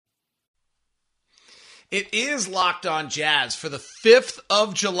It is Locked On Jazz for the 5th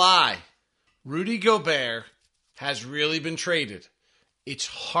of July. Rudy Gobert has really been traded. It's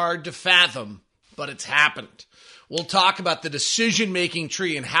hard to fathom, but it's happened. We'll talk about the decision-making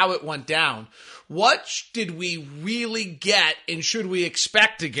tree and how it went down. What did we really get and should we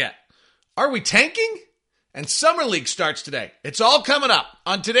expect to get? Are we tanking? And Summer League starts today. It's all coming up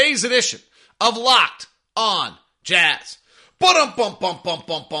on today's edition of Locked On Jazz. You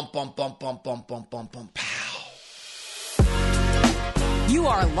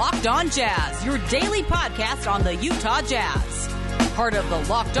are Locked On Jazz, your daily podcast on the Utah Jazz. Part of the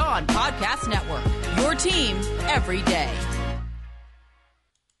Locked On Podcast Network, your team every day.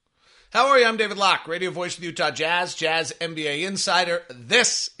 How are you? I'm David Locke, radio voice of the Utah Jazz, Jazz NBA insider.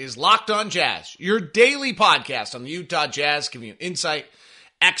 This is Locked On Jazz, your daily podcast on the Utah Jazz, giving you insight,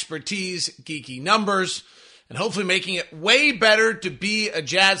 expertise, geeky numbers, and hopefully making it way better to be a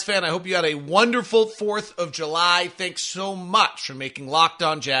Jazz fan. I hope you had a wonderful 4th of July. Thanks so much for making Locked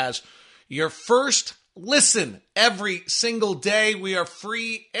On Jazz your first listen every single day. We are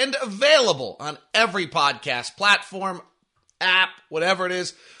free and available on every podcast platform, app, whatever it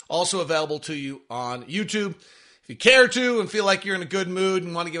is. Also available to you on YouTube. If you care to and feel like you're in a good mood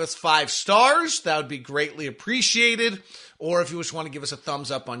and want to give us 5 stars, that would be greatly appreciated. Or if you just want to give us a thumbs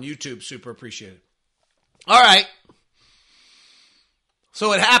up on YouTube, super appreciated. All right.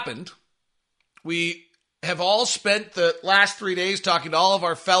 So it happened. We have all spent the last 3 days talking to all of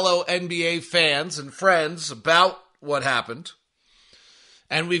our fellow NBA fans and friends about what happened.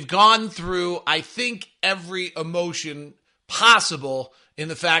 And we've gone through, I think, every emotion possible in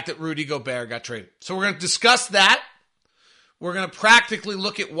the fact that Rudy Gobert got traded. So we're going to discuss that. We're going to practically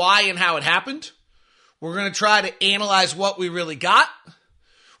look at why and how it happened. We're going to try to analyze what we really got.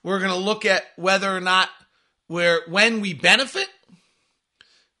 We're going to look at whether or not when we benefit.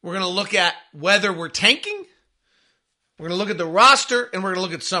 We're going to look at whether we're tanking. We're going to look at the roster, and we're going to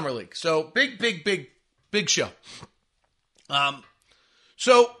look at Summer League. So big show.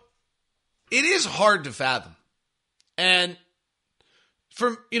 So it is hard to fathom. And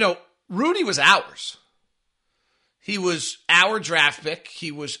Rudy was ours. He was our draft pick.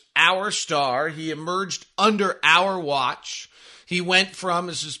 He was our star. He emerged under our watch. He went from,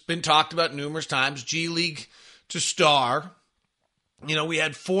 as has been talked about numerous times, G League to star. We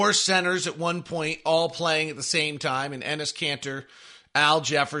had 4 centers at one point all playing at the same time, and Enes Kanter, Al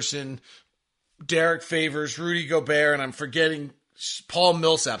Jefferson, Derek Favors, Rudy Gobert, and I'm forgetting Paul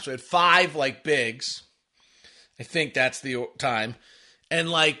Millsap. So we had 5 bigs. I think that's the time. And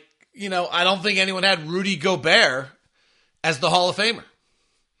I don't think anyone had Rudy Gobert as the Hall of Famer.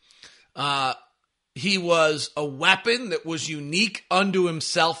 He was a weapon that was unique unto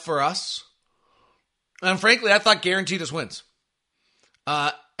himself for us. And frankly, I thought guaranteed us wins.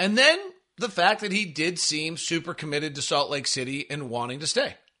 And then the fact that he did seem super committed to Salt Lake City and wanting to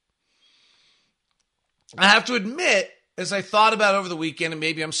stay. I have to admit, as I thought about over the weekend, and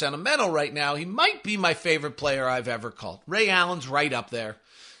maybe I'm sentimental right now, he might be my favorite player I've ever called. Ray Allen's right up there.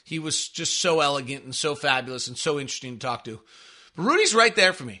 He was just so elegant and so fabulous and so interesting to talk to. But Rudy's right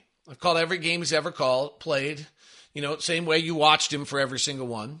there for me. I've called every game he's ever played. Same way you watched him for every single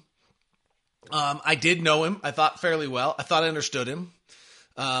one. I did know him, I thought, fairly well. I thought I understood him.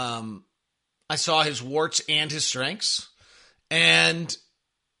 I saw his warts and his strengths. And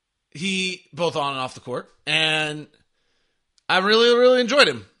he, both on and off the court. And I really, really enjoyed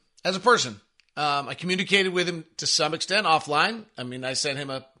him as a person. I communicated with him to some extent offline. I mean, I sent him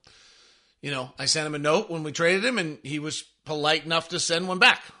a note when we traded him, and he was polite enough to send one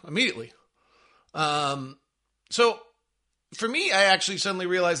back immediately. So for me, I actually suddenly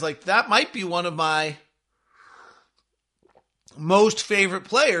realized that might be one of my most favorite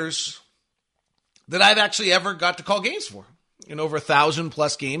players that I've actually ever got to call games for. In over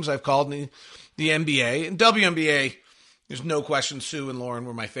 1,000+ games I've called in the NBA and WNBA. There's no question Sue and Lauren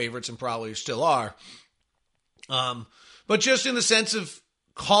were my favorites and probably still are. But just in the sense of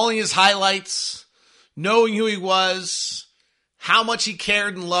calling his highlights, knowing who he was, how much he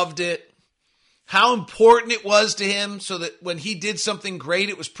cared and loved it, how important it was to him so that when he did something great,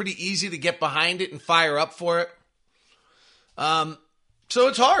 it was pretty easy to get behind it and fire up for it. So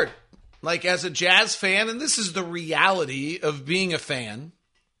it's hard. As a Jazz fan, and this is the reality of being a fan,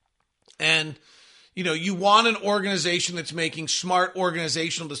 and you want an organization that's making smart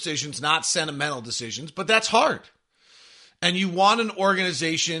organizational decisions, not sentimental decisions, but that's hard. And you want an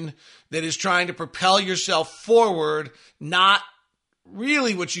organization that is trying to propel yourself forward, not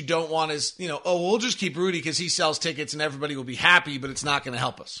really what you don't want is, we'll just keep Rudy because he sells tickets and everybody will be happy, but it's not going to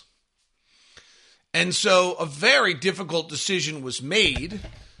help us. And so a very difficult decision was made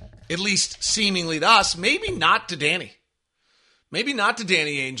at least seemingly to us, maybe not to Danny. Maybe not to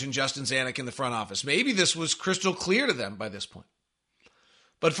Danny Ainge and Justin Zanuck in the front office. Maybe this was crystal clear to them by this point.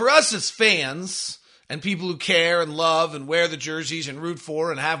 But for us as fans and people who care and love and wear the jerseys and root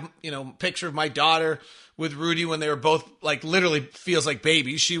for and have, a picture of my daughter with Rudy when they were both literally feels like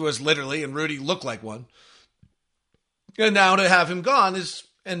babies. She was literally, and Rudy looked like one. And now to have him gone it's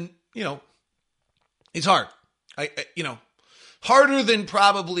hard. Harder than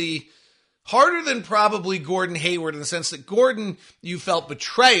probably Gordon Hayward in the sense that Gordon, you felt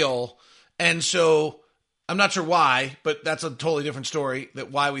betrayal. And so I'm not sure why, but that's a totally different story,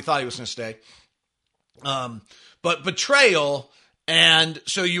 that why we thought he was going to stay. But betrayal. And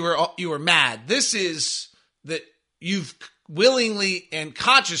so you were mad. This is that you've willingly and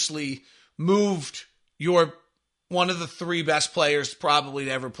consciously moved one of the three best players probably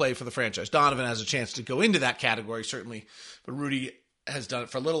to ever play for the franchise. Donovan has a chance to go into that category, certainly, but Rudy has done it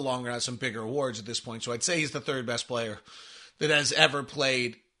for a little longer and has some bigger awards at this point. So I'd say he's the third best player that has ever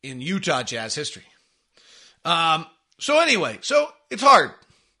played in Utah Jazz history. So it's hard.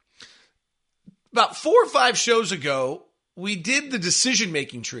 About 4 or 5 shows ago, we did the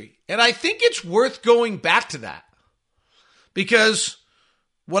decision-making tree. And I think it's worth going back to that. Because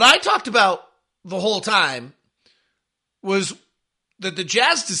what I talked about the whole time was that the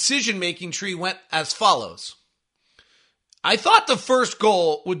Jazz decision-making tree went as follows. I thought the first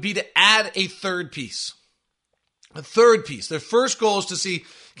goal would be to add a third piece. A third piece. Their first goal is to see,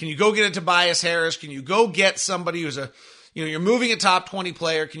 can you go get a Tobias Harris? Can you go get somebody who's you're moving a top 20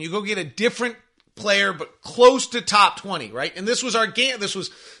 player. Can you go get a different player, but close to top 20, right? And this was our game. This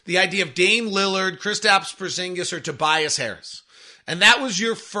was the idea of Dame Lillard, Kristaps Porzingis, or Tobias Harris. And that was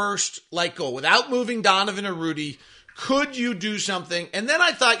your first goal. Without moving Donovan or Rudy, could you do something? And then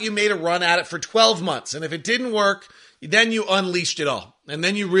I thought you made a run at it for 12 months. And if it didn't work, then you unleashed it all. And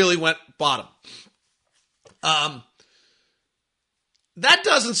then you really went bottom. That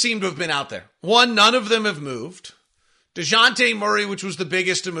doesn't seem to have been out there. One, none of them have moved. DeJounte Murray, which was the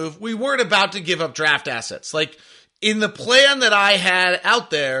biggest to move, we weren't about to give up draft assets. In the plan that I had out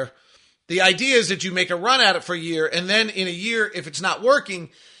there, the idea is that you make a run at it for a year, and then in a year, if it's not working,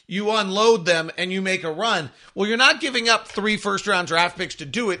 you unload them and you make a run. Well, you're not giving up 3 first-round draft picks to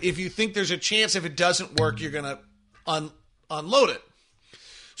do it. If you think there's a chance if it doesn't work, you're going to unload it.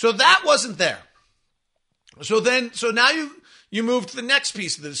 So that wasn't there. So now you move to the next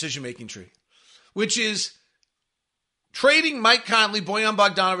piece of the decision-making tree, which is trading Mike Conley, Bojan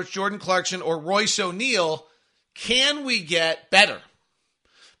Bogdanovic, Jordan Clarkson, or Royce O'Neal. Can we get better?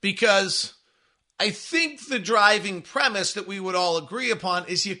 Because I think the driving premise that we would all agree upon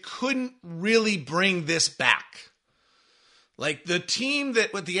is you couldn't really bring this back. The team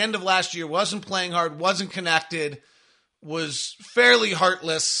that at the end of last year wasn't playing hard, wasn't connected, was fairly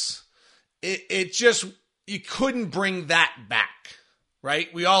heartless. It just, you couldn't bring that back, right?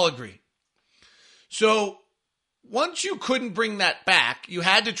 We all agree. So once you couldn't bring that back, you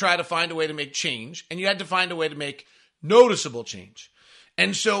had to try to find a way to make change, and you had to find a way to make noticeable change.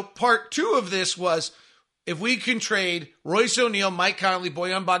 And so part 2 of this was, if we can trade Royce O'Neal, Mike Conley,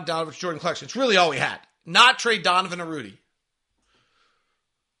 Bojan Bogdanovic, Jordan Clarkson, it's really all we had. Not trade Donovan or Rudy.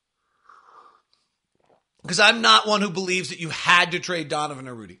 Because I'm not one who believes that you had to trade Donovan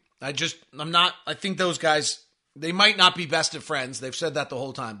or Rudy. I think those guys, they might not be best of friends. They've said that the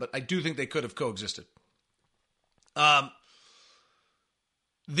whole time, but I do think they could have coexisted. So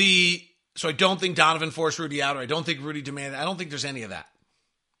I don't think Donovan forced Rudy out, or I don't think Rudy demanded. I don't think there's any of that.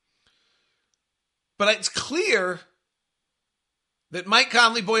 But it's clear that Mike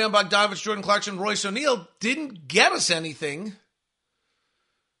Conley, Bojan Bogdanovic, Jordan Clarkson, Royce O'Neal didn't get us anything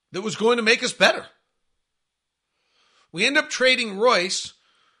that was going to make us better. We end up trading Royce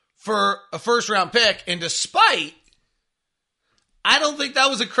for a first-round pick, and despite, I don't think that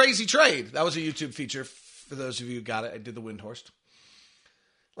was a crazy trade. That was a YouTube feature for those of you who got it. I did the Windhorst.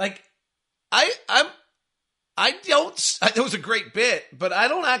 It was a great bit, but I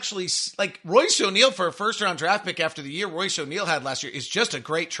don't actually, Royce O'Neal for a first-round draft pick after the year Royce O'Neal had last year is just a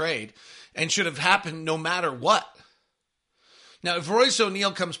great trade and should have happened no matter what. Now, if Royce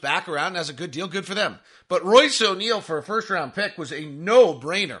O'Neal comes back around and has a good deal, good for them. But Royce O'Neal for a first-round pick was a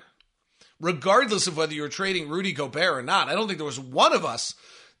no-brainer, regardless of whether you were trading Rudy Gobert or not. I don't think there was one of us.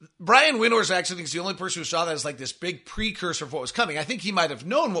 Brian Windhorst actually thinks the only person who saw that as this big precursor of what was coming. I think he might have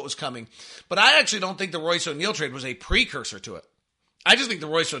known what was coming, but I actually don't think the Royce O'Neal trade was a precursor to it. I just think the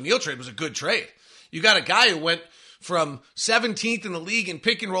Royce O'Neal trade was a good trade. You got a guy who went from 17th in the league in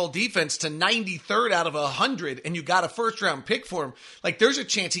pick and roll defense to 93rd out of 100, and you got a first round pick for him. There's a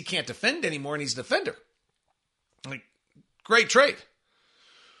chance he can't defend anymore, and he's a defender. Great trade.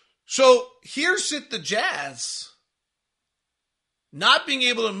 So here sit the Jazz, not being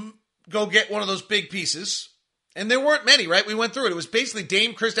able to go get one of those big pieces. And there weren't many, right? We went through it. It was basically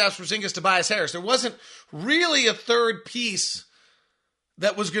Dame, Kristaps Porzingis, Tobias Harris. There wasn't really a third piece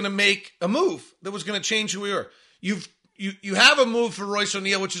that was going to make a move, that was going to change who we were. You have a move for Royce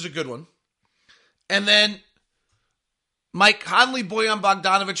O'Neal, which is a good one. And then Mike Conley, Bojan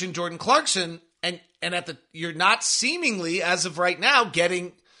Bogdanovic, and Jordan Clarkson. And you're not seemingly, as of right now,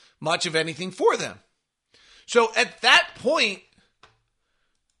 getting much of anything for them. So at that point,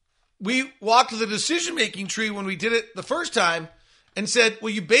 we walked the decision-making tree when we did it the first time and said,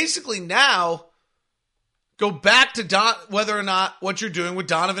 well, you basically now go back to whether or not what you're doing with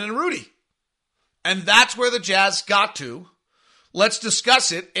Donovan and Rudy. And that's where the Jazz got to. Let's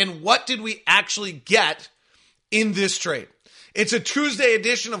discuss it. And what did we actually get in this trade? It's a Tuesday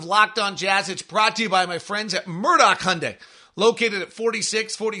edition of Locked On Jazz. It's brought to you by my friends at Murdoch Hyundai, located at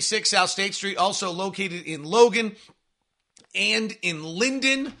 4646 South State Street, also located in Logan and in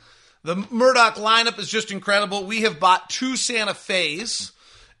Linden. The Murdoch lineup is just incredible. We have bought 2 Santa Fe's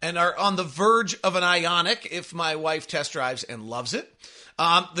and are on the verge of an Ioniq if my wife test drives and loves it.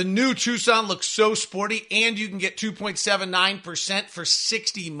 The new Tucson looks so sporty, and you can get 2.79% for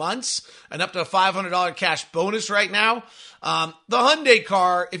 60 months and up to a $500 cash bonus right now. The Hyundai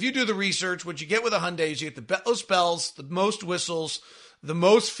car, if you do the research, what you get with a Hyundai is you get the most bells, the most whistles, the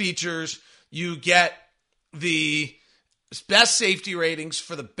most features. You get the best safety ratings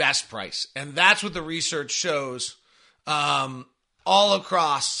for the best price. And that's what the research shows all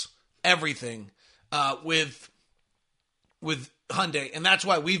across everything with Hyundai. And that's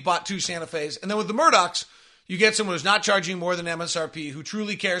why we've bought 2 Santa Fe's. And then with the Murdochs, you get someone who's not charging more than MSRP, who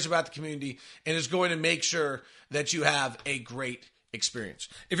truly cares about the community and is going to make sure that you have a great experience.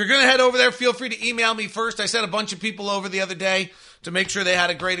 If you're going to head over there, feel free to email me first. I sent a bunch of people over the other day to make sure they had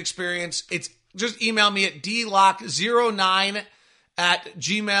a great experience. Just email me at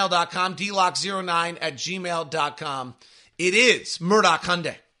dlock09@gmail.com, dlock09@gmail.com. It is Murdoch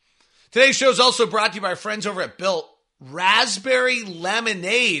Hyundai. Today's show is also brought to you by our friends over at Built. Raspberry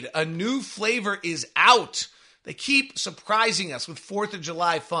lemonade, a new flavor is out. They keep surprising us with 4th of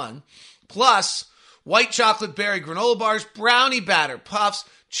July fun. Plus, white chocolate berry granola bars, brownie batter puffs,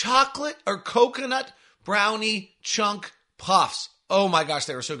 chocolate or coconut brownie chunk puffs. Oh my gosh,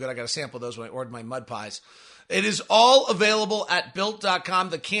 they were so good. I got to sample those when I ordered my mud pies. It is all available at Built.com.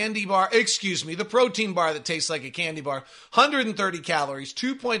 The protein bar that tastes like a candy bar. 130 calories,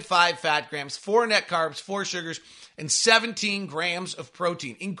 2.5 fat grams, 4 net carbs, 4 sugars, and 17 grams of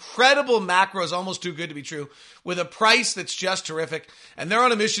protein. Incredible macros, almost too good to be true, with a price that's just terrific. And they're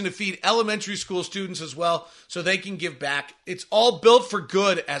on a mission to feed elementary school students as well so they can give back. It's all built for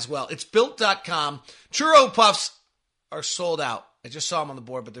good as well. It's Built.com. Churro puffs are sold out. I just saw them on the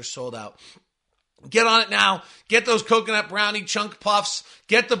board, but they're sold out. Get on it now. Get those coconut brownie chunk puffs.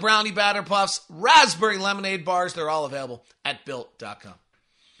 Get the brownie batter puffs. Raspberry lemonade bars. They're all available at Built.com.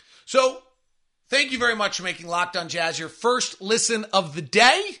 So, thank you very much for making Locked On Jazz your first listen of the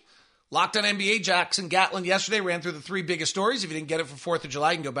day. Locked On NBA, Jackson Gatlin yesterday ran through the 3 biggest stories. If you didn't get it for 4th of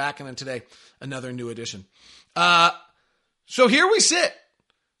July, you can go back. And then today, another new edition. So here we sit.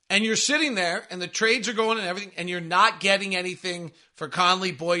 And you're sitting there, and the trades are going and everything, and you're not getting anything for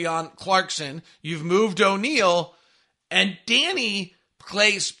Conley, Bojan, Clarkson. You've moved O'Neal, and Danny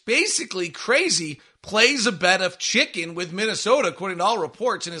plays basically crazy, plays a bet of chicken with Minnesota, according to all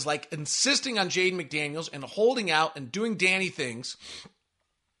reports, and is like insisting on Jaden McDaniels and holding out and doing Danny things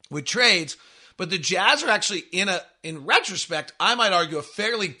with trades. But the Jazz are actually in retrospect, I might argue, a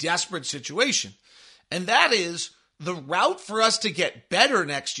fairly desperate situation. And that is, the route for us to get better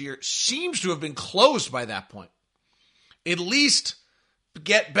next year seems to have been closed by that point. At least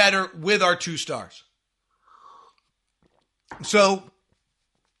get better with our 2 stars. So,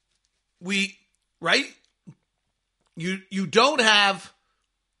 you're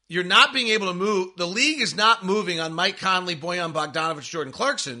not being able to move. The league is not moving on Mike Conley, Bojan Bogdanovic, Jordan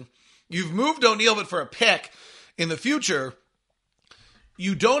Clarkson. You've moved O'Neal, but for a pick in the future.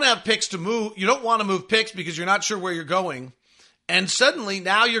 You don't have picks to move. You don't want to move picks because you're not sure where you're going. And suddenly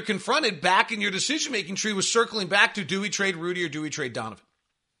now you're confronted back in your decision-making tree with circling back to, do we trade Rudy or do we trade Donovan?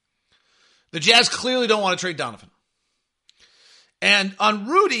 The Jazz clearly don't want to trade Donovan. And on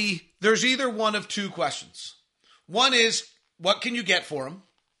Rudy, there's either one of 2 questions. One is, what can you get for him?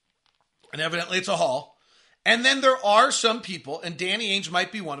 And evidently it's a haul. And then there are some people, and Danny Ainge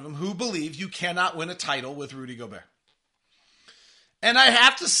might be one of them, who believe you cannot win a title with Rudy Gobert. And I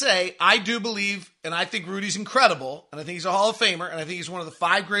have to say, I do believe, and I think Rudy's incredible, and I think he's a Hall of Famer, and I think he's one of the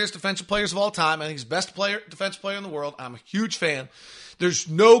 5 greatest defensive players of all time. I think he's the best defensive player in the world. I'm a huge fan. There's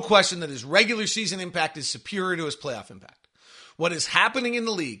no question that his regular season impact is superior to his playoff impact. What is happening in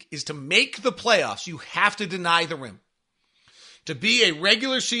the league is to make the playoffs, you have to deny the rim. To be a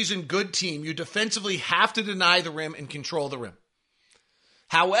regular season good team, you defensively have to deny the rim and control the rim.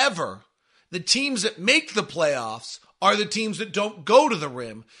 However, the teams that make the playoffs are the teams that don't go to the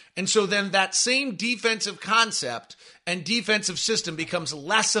rim. And so then that same defensive concept and defensive system becomes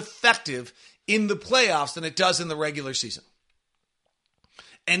less effective in the playoffs than it does in the regular season.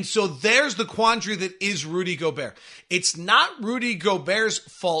 And so there's the quandary that is Rudy Gobert. It's not Rudy Gobert's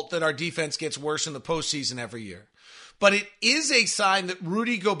fault that our defense gets worse in the postseason every year. But it is a sign that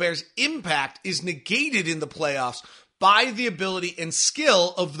Rudy Gobert's impact is negated in the playoffs by the ability and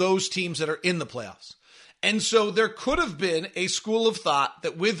skill of those teams that are in the playoffs. And so there could have been a school of thought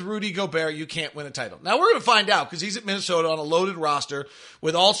that with Rudy Gobert, you can't win a title. Now we're going to find out because he's at Minnesota on a loaded roster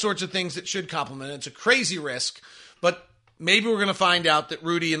with all sorts of things that should complement it. It's a crazy risk, but maybe we're going to find out that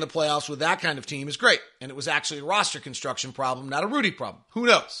Rudy in the playoffs with that kind of team is great. And it was actually a roster construction problem, not a Rudy problem. Who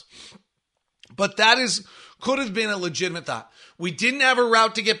knows? But could have been a legitimate thought. We didn't have a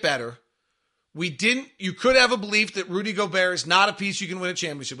route to get better. You could have a belief that Rudy Gobert is not a piece you can win a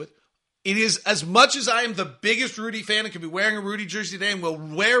championship with. It is, as much as I am the biggest Rudy fan and could be wearing a Rudy jersey today and will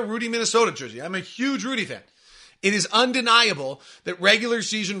wear Rudy Minnesota jersey. I'm a huge Rudy fan. It is undeniable that regular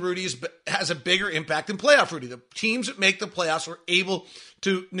season Rudy has a bigger impact than playoff Rudy. The teams that make the playoffs were able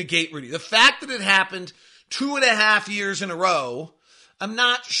to negate Rudy. The fact that it happened 2.5 years in a row, I'm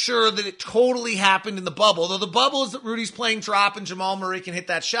not sure that it totally happened in the bubble, though the bubble is that Rudy's playing drop and Jamal Murray can hit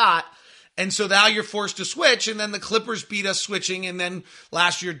that shot. And so now you're forced to switch, and then the Clippers beat us switching, and then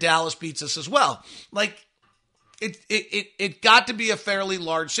last year Dallas beats us as well. Like, it got to be a fairly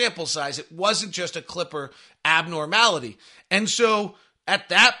large sample size. It wasn't just a Clipper abnormality. And so at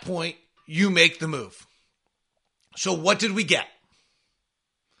that point, you make the move. So what did we get?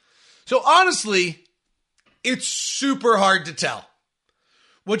 So honestly, it's super hard to tell.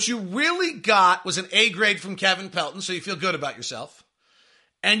 What you really got was an A grade from Kevin Pelton, so you feel good about yourself.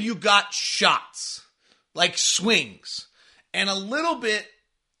 And you got shots, like swings. And a little bit,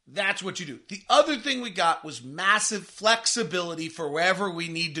 that's what you do. The other thing we got was massive flexibility for wherever we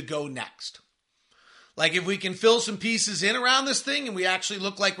need to go next. Like if we can fill some pieces in around this thing and we actually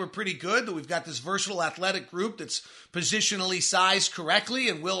look like we're pretty good, that we've got this versatile athletic group that's positionally sized correctly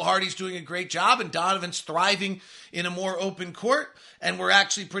and Will Hardy's doing a great job and Donovan's thriving in a more open court and we're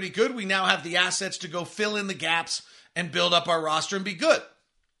actually pretty good, we now have the assets to go fill in the gaps and build up our roster and be good.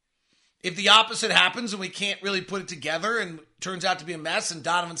 If the opposite happens and we can't really put it together and it turns out to be a mess and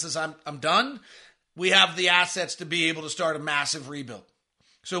Donovan says, I'm done, we have the assets to be able to start a massive rebuild.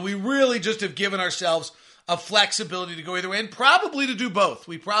 So we really just have given ourselves a flexibility to go either way and probably to do both.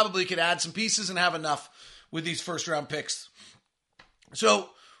 We probably could add some pieces and have enough with these first round picks. So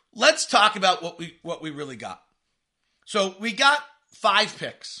let's talk about what we really got. So we got 5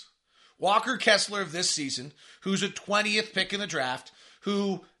 picks. Walker Kessler of this season, who's a 20th pick in the draft,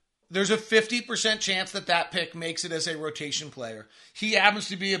 who there's a 50% chance that pick makes it as a rotation player. He happens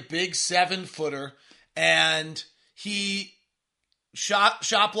to be a big 7-footer, and he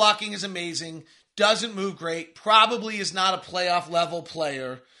shot blocking is amazing, doesn't move great, probably is not a playoff level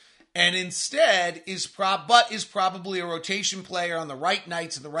player, and instead is probably a rotation player on the right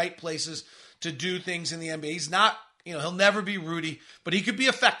nights in the right places to do things in the NBA. He's not, he'll never be Rudy, but he could be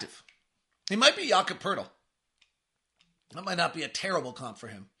effective. He might be Jakob Poeltl. That might not be a terrible comp for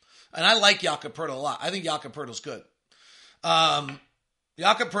him. And I like Jakob Poeltl a lot. I think Jakob Poeltl's good. Jakob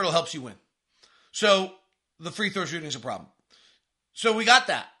Poeltl helps you win. So the free throw shooting is a problem. So we got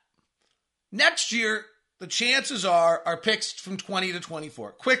that. Next year, the chances are our picks from 20 to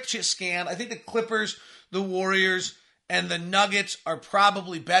 24. Quick scan. I think the Clippers, the Warriors, and the Nuggets are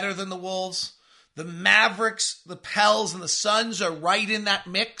probably better than the Wolves. The Mavericks, the Pels, and the Suns are right in that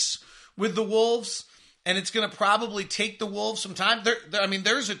mix with the Wolves. And it's going to probably take the Wolves some time.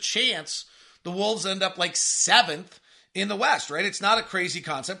 There's a chance the Wolves end up like 7th in the West, right? It's not a crazy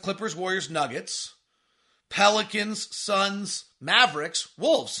concept. Clippers, Warriors, Nuggets, Pelicans, Suns, Mavericks,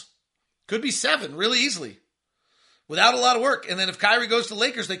 Wolves. Could be 7 really easily without a lot of work. And then if Kyrie goes to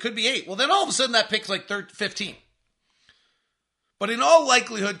Lakers, they could be 8. Well, then all of a sudden that pick's like 15. But in all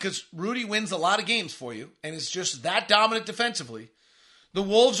likelihood, because Rudy wins a lot of games for you and is just that dominant defensively, the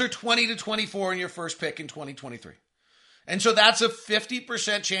Wolves are 20 to 24 in your first pick in 2023. And so that's a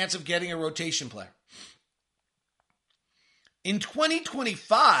 50% chance of getting a rotation player. In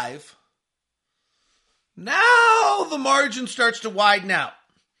 2025, now the margin starts to widen out.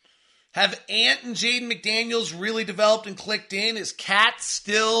 Have Ant and Jaden McDaniels really developed and clicked in? Is Cat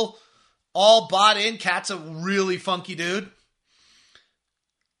still all bought in? Cat's a really funky dude.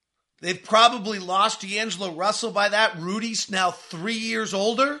 They've probably lost D'Angelo Russell by that. Rudy's now 3 years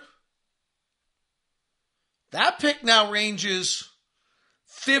older. That pick now ranges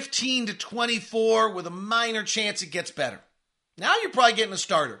 15 to 24 with a minor chance it gets better. Now you're probably getting a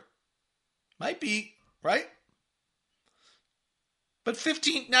starter. Might be, right? But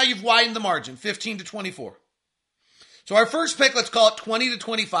 15, now you've widened the margin, 15 to 24. So our first pick, let's call it 20 to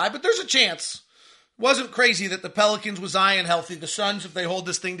 25, but there's a chance. It wasn't crazy that the Pelicans with Zion healthy, the Suns, if they hold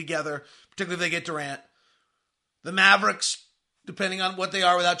this thing together, particularly if they get Durant, the Mavericks, depending on what they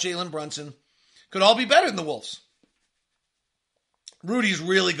are without Jalen Brunson, could all be better than the Wolves. Rudy's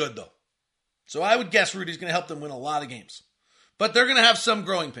really good, though. So I would guess Rudy's going to help them win a lot of games. But they're going to have some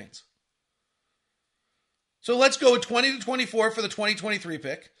growing pains. So let's go with 20 to 24 for the 2023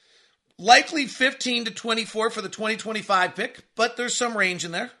 pick. Likely 15 to 24 for the 2025 pick, but there's some range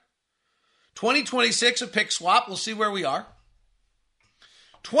in there. 2026, a pick swap. We'll see where we are.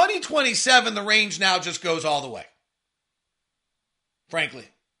 2027, the range now just goes all the way. Frankly.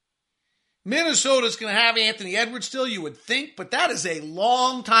 Minnesota's going to have Anthony Edwards still, you would think, but that is a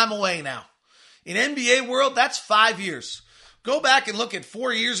long time away now. In NBA world, that's 5 years. Go back and look at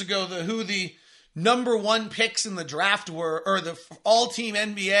 4 years ago who the number one picks in the draft were, or the all-team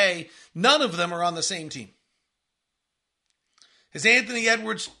NBA. None of them are on the same team. Has Anthony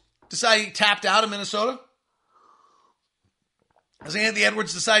Edwards decided he tapped out of Minnesota? Has Anthony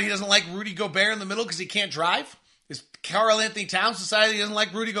Edwards decided he doesn't like Rudy Gobert in the middle because he can't drive? Has Karl Anthony Towns decided he doesn't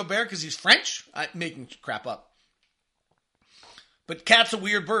like Rudy Gobert because he's French? I'm making crap up. But Cat's a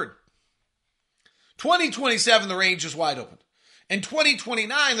weird bird. 2027, the range is wide open. In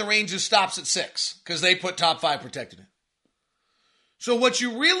 2029, the range just stops at 6 because they put top 5 protected in. So what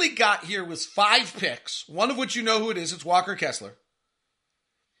you really got here was 5 picks, one of which you know who it is. It's Walker Kessler.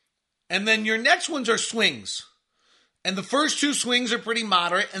 And then your next ones are swings. And the first 2 swings are pretty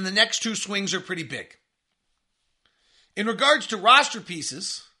moderate, and the next 2 swings are pretty big. In regards to roster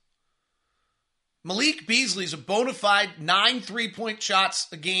pieces, Malik Beasley's a bona fide 9 3-point shots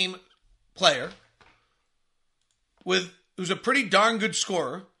a game player who's a pretty darn good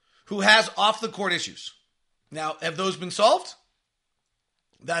scorer who has off-the-court issues. Now, have those been solved?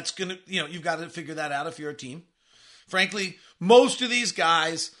 That's going to, you've got to figure that out if you're a team. Frankly, most of these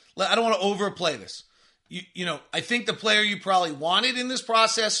guys, I don't want to overplay this. I think the player you probably wanted in this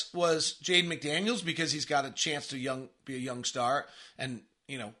process was Jaden McDaniels because he's got a chance to be a young star. And,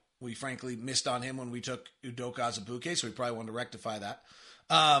 we frankly missed on him when we took Udoka Azubuike, so we probably wanted to rectify that.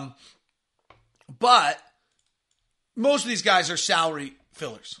 But most of these guys are salary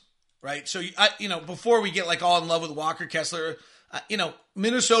fillers, right? So, before we get all in love with Walker Kessler,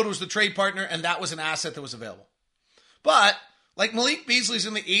 Minnesota was the trade partner, and that was an asset that was available. But Malik Beasley's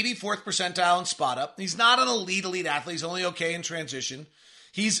in the 84th percentile in spot up. He's not an elite athlete. He's only okay in transition.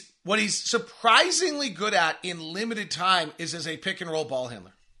 What he's surprisingly good at in limited time is as a pick and roll ball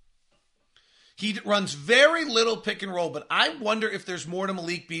handler. He runs very little pick and roll, but I wonder if there's more to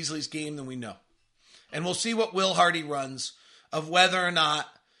Malik Beasley's game than we know. And we'll see what Will Hardy runs of whether or not,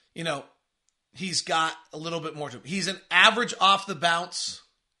 he's got a little bit more to him. He's an average off the bounce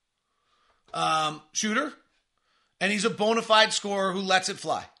shooter. And he's a bona fide scorer who lets it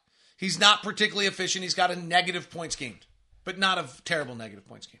fly. He's not particularly efficient. He's got a negative points gained, but not a terrible negative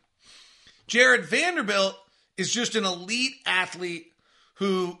points gained. Jared Vanderbilt is just an elite athlete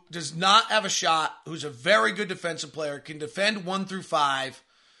who does not have a shot, who's a very good defensive player, can defend 1 through 5,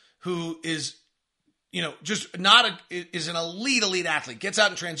 who is, is an elite athlete. Gets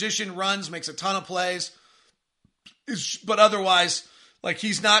out in transition, runs, makes a ton of plays, but otherwise,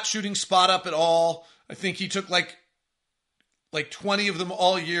 he's not shooting spot up at all. I think he took 20 of them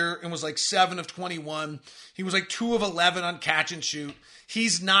all year and was 7 of 21. He was 2 of 11 on catch and shoot.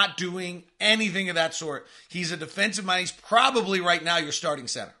 He's not doing anything of that sort. He's a defensive mind. He's probably right now your starting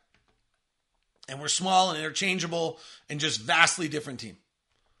center. And we're small and interchangeable and just vastly different team.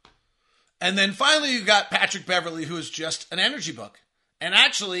 And then finally you've got Patrick Beverley, who is just an energy buck. And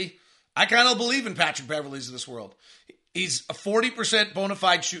actually, I kind of believe in Patrick Beverley's of this world. He's a 40% bona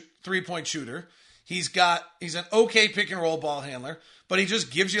fide 3-point shooter. He's an okay pick and roll ball handler, but he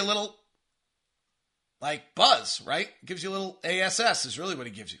just gives you a little buzz, right? Gives you a little ASS is really what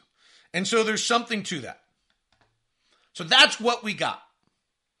he gives you. And so there's something to that. So that's what we got.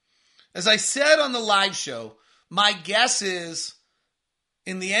 As I said on the live show, my guess is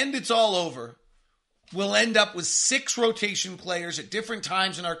in the end, it's all over. We'll end up with 6 rotation players at different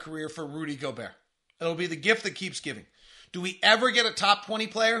times in our career for Rudy Gobert. It'll be the gift that keeps giving. Do we ever get a top 20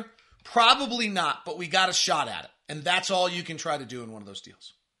 player? Probably not, but we got a shot at it. And that's all you can try to do in one of those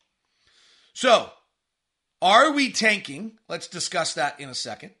deals. So, are we tanking? Let's discuss that in a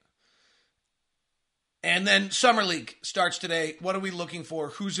second. And then Summer League starts today. What are we looking for?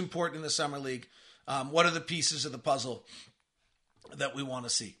 Who's important in the Summer League? What are the pieces of the puzzle that we want to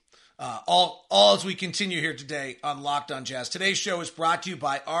see? All as we continue here today on Locked On Jazz. Today's show is brought to you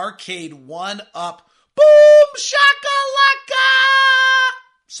by Arcade 1-Up. Boom shakalaka!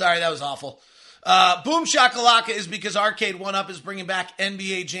 Sorry, that was awful. Boom shakalaka is because Arcade 1-Up is bringing back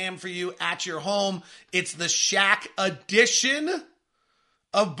NBA Jam for you at your home. It's the Shaq edition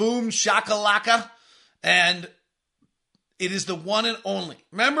of Boom shakalaka. And it is the one and only.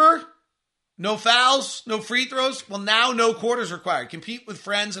 Remember? No fouls, no free throws. Well, now no quarters required. Compete with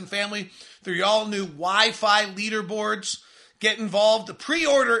friends and family through your all-new Wi-Fi leaderboards. Get involved. The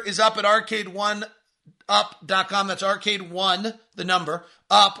pre-order is up at arcade1up.com. That's arcade1, the number,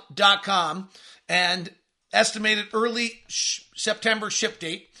 up.com. And estimated early September ship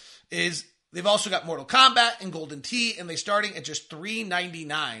date is, they've also got Mortal Kombat and Golden Tee, and they're starting at just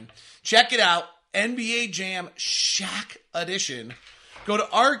 $3.99. Check it out. NBA Jam Shaq Edition. Go to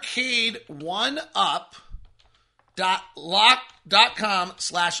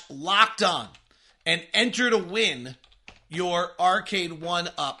arcade1up.com/lockedon and enter to win your Arcade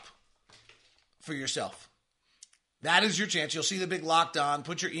 1-Up for yourself. That is your chance. You'll see the big Locked On.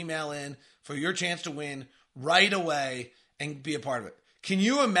 Put your email in for your chance to win right away and be a part of it. Can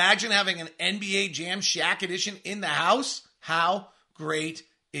you imagine having an NBA Jam Shaq Edition in the house? How great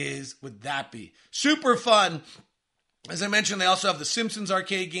would that be? Super fun. As I mentioned, they also have the Simpsons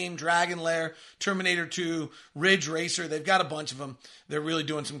arcade game, Dragon Lair, Terminator 2, Ridge Racer. They've got a bunch of them. They're really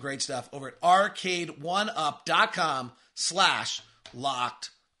doing some great stuff over at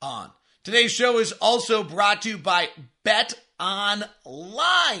arcade1up.com/lockedon. Today's show is also brought to you by Bet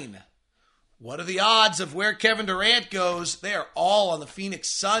Online. What are the odds of where Kevin Durant goes? They are all on the Phoenix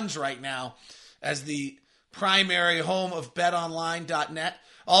Suns right now as the primary home of betonline.net.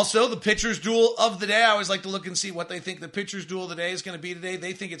 Also, the pitcher's duel of the day. I always like to look and see what they think the pitcher's duel of the day is going to be today.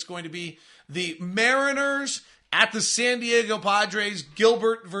 They think it's going to be the Mariners at the San Diego Padres.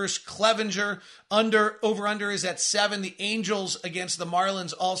 Gilbert versus Clevenger. Over-under is at 7. The Angels against the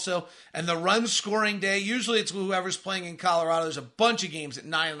Marlins also. And the run scoring day, usually it's whoever's playing in Colorado. There's a bunch of games at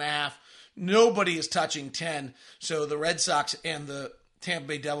 9.5. Nobody is touching 10. So the Red Sox and the Tampa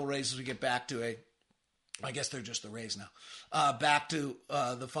Bay Devil Rays, as we get back to I guess they're just the Rays now. Back to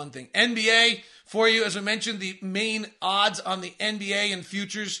the fun thing. NBA for you. As I mentioned, the main odds on the NBA and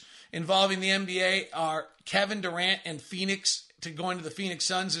futures involving the NBA are Kevin Durant and Phoenix to going to the Phoenix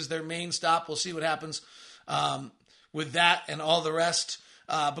Suns is their main stop. We'll see what happens with that and all the rest.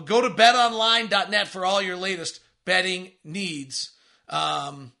 But go to betonline.net for all your latest betting needs.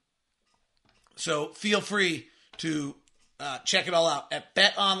 So feel free to check it all out at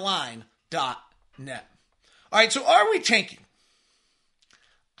betonline.net. All right, so are we tanking?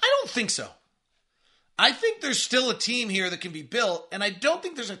 I don't think so. I think there's still a team here that can be built, and I don't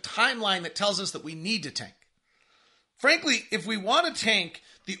think there's a timeline that tells us that we need to tank. Frankly, if we want to tank,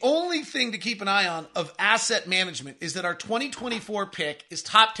 the only thing to keep an eye on of asset management is that our 2024 pick is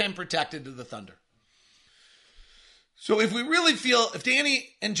top 10 protected to the Thunder. So if we really feel, if Danny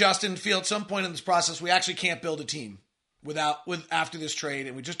and Justin feel at some point in this process we actually can't build a team after this trade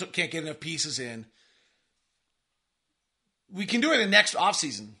and we just can't get enough pieces in, we can do it in next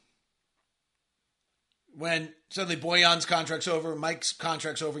offseason when suddenly Bojan's contract's over, Mike's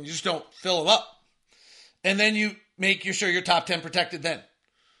contract's over, and you just don't fill them up. And then you make sure you're top 10 protected then.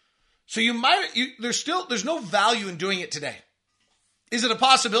 So there's no value in doing it today. Is it a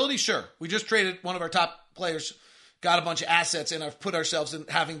possibility? Sure. We just traded one of our top players, got a bunch of assets, and have put ourselves in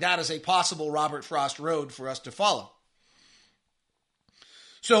having that as a possible Robert Frost road for us to follow.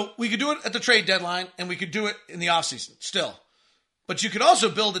 So we could do it at the trade deadline, and we could do it in the offseason still. But you could also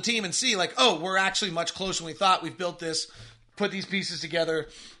build a team and see like, oh, we're actually much closer than we thought. We've built this, put these pieces together,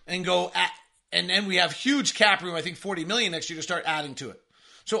 and and then we have huge cap room, I think $40 million next year to start adding to it.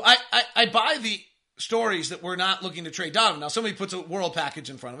 So I buy the stories that we're not looking to trade Donovan. Now, somebody puts a world package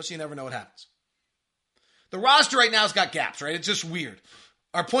in front of us. You never know what happens. The roster right now has got gaps, right? It's just weird.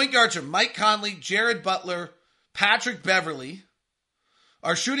 Our point guards are Mike Conley, Jared Butler, Patrick Beverley.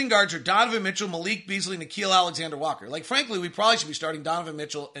 Our shooting guards are Donovan Mitchell, Malik Beasley, Nickeil Alexander-Walker. Like, frankly, we probably should be starting Donovan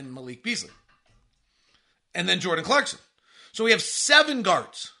Mitchell and Malik Beasley. And then Jordan Clarkson. So we have 7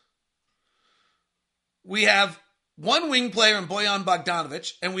 guards. We have one wing player in Bojan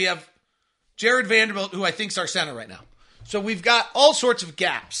Bogdanovic, and we have Jared Vanderbilt, who I think is our center right now. So we've got all sorts of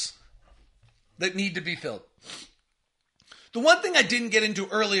gaps that need to be filled. The one thing I didn't get into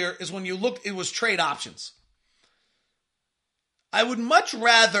earlier is when you looked, it was trade options. I would much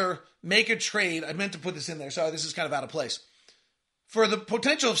rather make a trade. I meant to put this in there. Sorry, this is kind of out of place. for the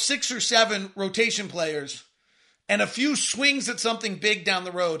potential of 6 or 7 rotation players and a few swings at something big down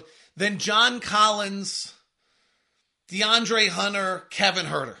the road than John Collins, DeAndre Hunter, Kevin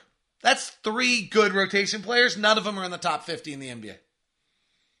Huerter. That's 3 good rotation players. None of them are in the top 50 in the NBA.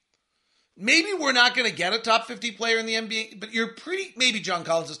 Maybe we're not going to get a top 50 player in the NBA, but maybe John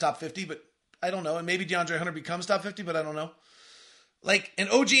Collins is top 50, but I don't know. And maybe DeAndre Hunter becomes top 50, but I don't know. And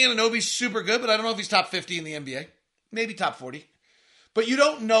OG Anunoby's super good, but I don't know if he's top 50 in the NBA. Maybe top 40. But you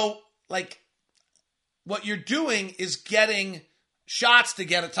don't know, what you're doing is getting shots to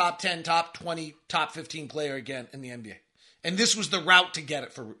get a top 10, top 20, top 15 player again in the NBA. And this was the route to get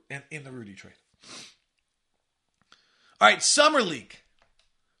it in the Rudy trade. All right, Summer League.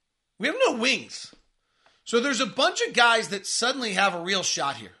 We have no wings. So there's a bunch of guys that suddenly have a real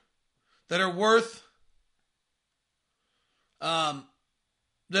shot here that are worth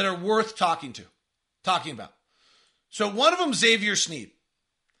talking about. So one of them, Xavier Sneed.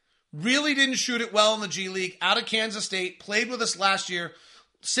 Really didn't shoot it well in the G League, out of Kansas State, played with us last year,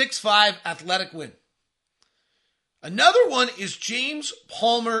 6'5", athletic win. Another one is James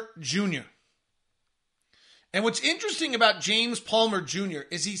Palmer Jr. And what's interesting about James Palmer Jr.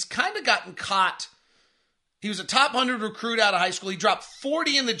 is he's kind of gotten caught. He was a top 100 recruit out of high school. He dropped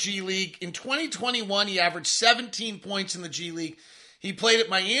 40 in the G League. In 2021, he averaged 17 points in the G League. He played at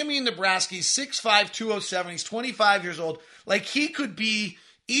Miami and Nebraska. He's 6'5", 207. He's 25 years old. He could be,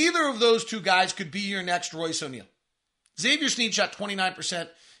 either of those two guys could be your next Royce O'Neal. Xavier Sneed shot 29%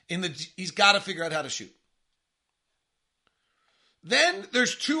 he's got to figure out how to shoot. Then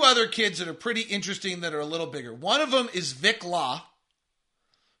there's 2 other kids that are pretty interesting that are a little bigger. One of them is Vic Law,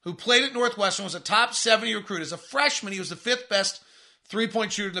 who played at Northwestern, was a top 70 recruit. As a freshman, he was the 5th best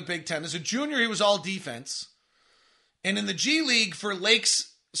three-point shooter in the Big Ten. As a junior, he was all defense. And in the G League for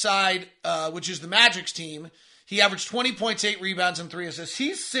Lakeside, which is the Magic's team, he averaged 20 points, 8 rebounds, and 3 assists.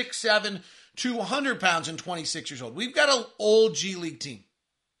 He's 6'7", 200 pounds, and 26 years old. We've got an old G League team.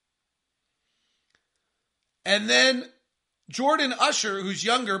 And then Jordan Usher, who's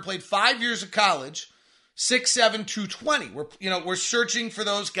younger, played 5 years of college, 6'7", 220. We're searching for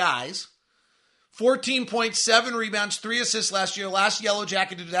those guys. 14.7 rebounds, 3 assists last year. Last Yellow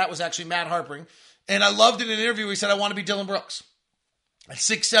Jacket to do that was actually Matt Harpering. And I loved it in an interview. He said, I want to be Dylan Brooks. At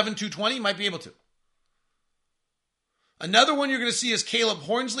 6'7", 220, he might be able to. Another one you're going to see is Caleb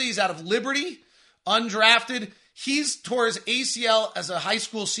Hornsley. He's out of Liberty, undrafted. He's tore his ACL as a high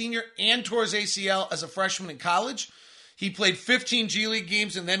school senior and tore his ACL as a freshman in college. He played 15 G League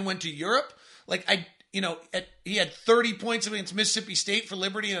games and then went to Europe. He had 30 points against Mississippi State for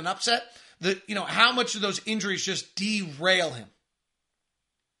Liberty in an upset. How much do those injuries just derail him?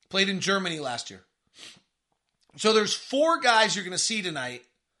 Played in Germany last year. So there's 4 guys you're going to see tonight.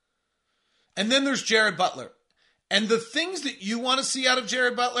 And then there's Jared Butler. And the things that you want to see out of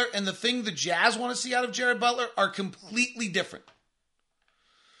Jared Butler and the thing the Jazz want to see out of Jared Butler are completely different.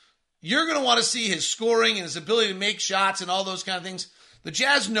 You're going to want to see his scoring and his ability to make shots and all those kind of things. The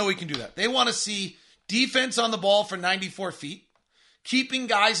Jazz know he can do that. They want to see defense on the ball for 94 feet, keeping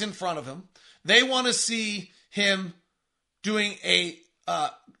guys in front of him. They want to see him doing a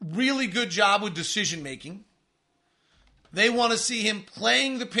really good job with decision making. They want to see him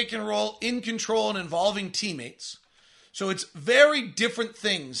playing the pick and roll in control and involving teammates. So it's very different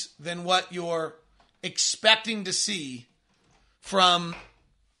things than what you're expecting to see than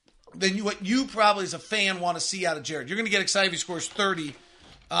what you probably as a fan want to see out of Jared. You're going to get excited if he scores 30.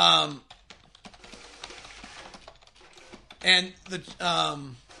 And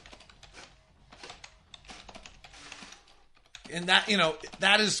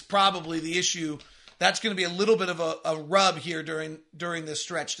that is probably the issue. That's going to be a little bit of a rub here during this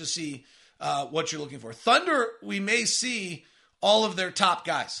stretch to see what you're looking for. Thunder, we may see all of their top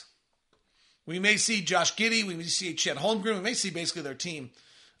guys. We may see Josh Giddey. We may see Chet Holmgren. We may see basically their team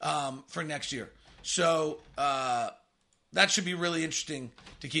for next year. So that should be really interesting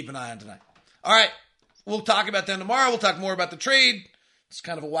to keep an eye on tonight. All right. We'll talk about them tomorrow. We'll talk more about the trade. It's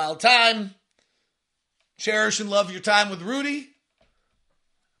kind of a wild time. Cherish and love your time with Rudy.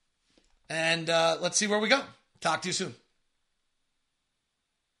 And let's see where we go. Talk to you soon.